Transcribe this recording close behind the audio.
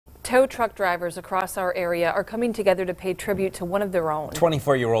Tow truck drivers across our area are coming together to pay tribute to one of their own.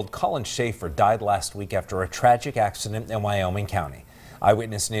 24-year-old Colin Schaefer died last week after a tragic accident in Wyoming County.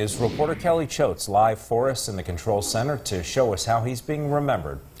 Eyewitness News reporter Kelly Choates live for us in the control center to show us how he's being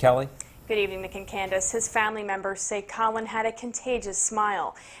remembered. Kelly? Good evening, Nick and Candace. His family members say Colin had a contagious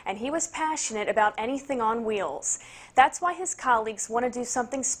smile, and he was passionate about anything on wheels. That's why his colleagues want to do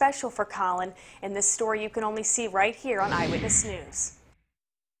something special for Colin in this story you can only see right here on Eyewitness News.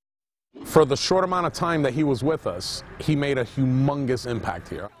 For the short amount of time that he was with us, he made a humongous impact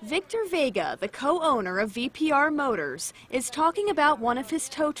here. Victor Vega, the co-owner of VPR Motors, is talking about one of his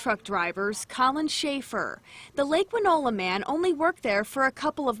tow truck drivers, Colin Schaefer. The Lake Winola man only worked there for a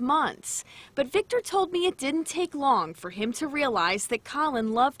couple of months, but Victor told me it didn't take long for him to realize that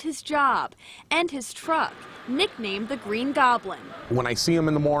Colin loved his job and his truck, nicknamed the Green Goblin. When I see him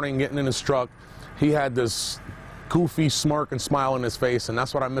in the morning getting in his truck, he had this goofy smirk and smile on his face, and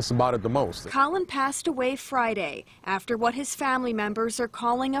that's what I miss about it the most. Colin passed away Friday after what his family members are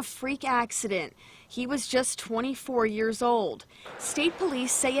calling a freak accident. He was just 24 years old. State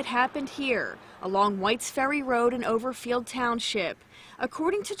police say it happened here, along Whites Ferry Road in Overfield Township.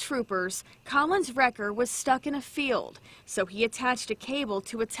 According to troopers, Colin's wrecker was stuck in a field, so he attached a cable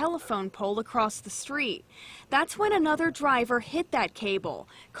to a telephone pole across the street. That's when another driver hit that cable,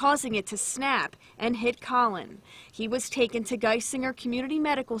 causing it to snap and hit Colin. He was taken to Geisinger Community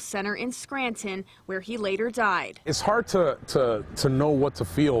Medical Center in Scranton, where he later died. It's hard to know what to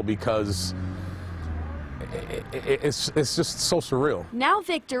feel because it's just so surreal. Now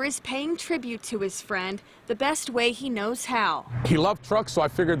Victor is paying tribute to his friend the best way he knows how. He loved trucks, so I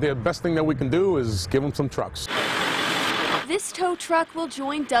figured the best thing that we can do is give him some trucks. This tow truck will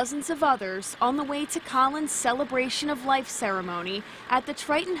join dozens of others on the way to Colin's Celebration of Life ceremony at the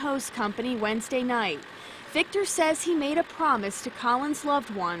Triton Hose Company Wednesday night. Victor says he made a promise to Colin's loved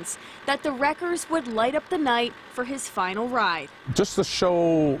ones that the wreckers would light up the night for his final ride. Just to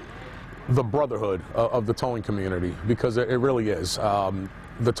show the brotherhood of the towing community, because it really is.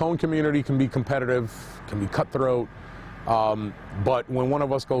 The towing community can be competitive, can be cutthroat, but when one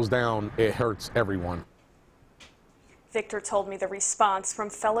of us goes down, it hurts everyone. Victor told me the response from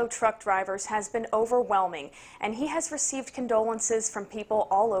fellow truck drivers has been overwhelming, and he has received condolences from people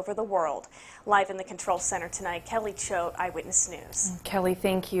all over the world. Live in the control center tonight, Kelly Choate, Eyewitness News. Kelly,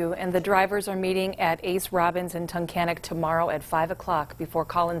 thank you. And the drivers are meeting at Ace Robbins in Tunkhannock tomorrow at 5 o'clock before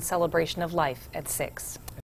Colin's Celebration of Life at 6.